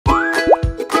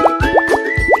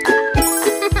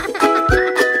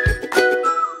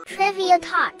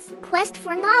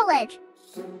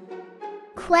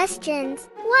questions.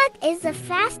 What is the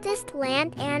fastest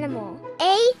land animal?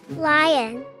 A.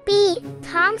 Lion. B.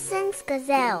 Thompson's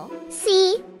gazelle.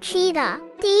 C. Cheetah.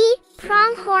 D.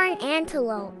 Pronghorn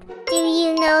antelope. Do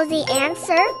you know the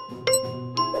answer?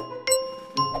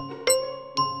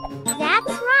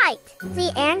 That's right.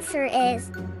 The answer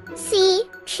is C.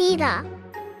 Cheetah.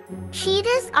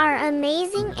 Cheetahs are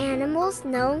amazing animals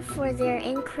known for their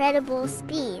incredible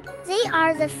speed. They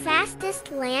are the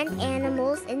fastest land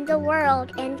animals in the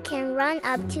world and can run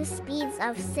up to speeds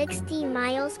of 60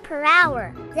 miles per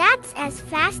hour. That's as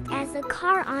fast as a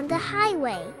car on the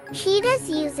highway. Cheetahs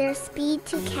use their speed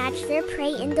to catch their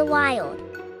prey in the wild.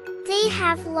 They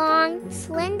have long,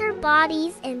 slender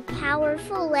bodies and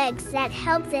powerful legs that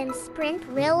help them sprint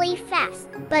really fast,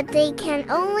 but they can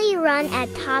only run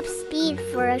at top speed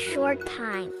for a short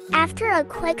time. After a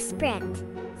quick sprint,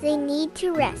 they need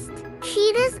to rest.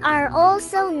 Cheetahs are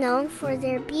also known for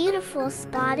their beautiful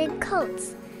spotted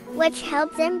coats, which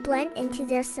help them blend into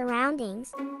their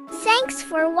surroundings. Thanks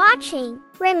for watching.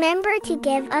 Remember to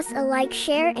give us a like,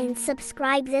 share, and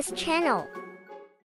subscribe this channel.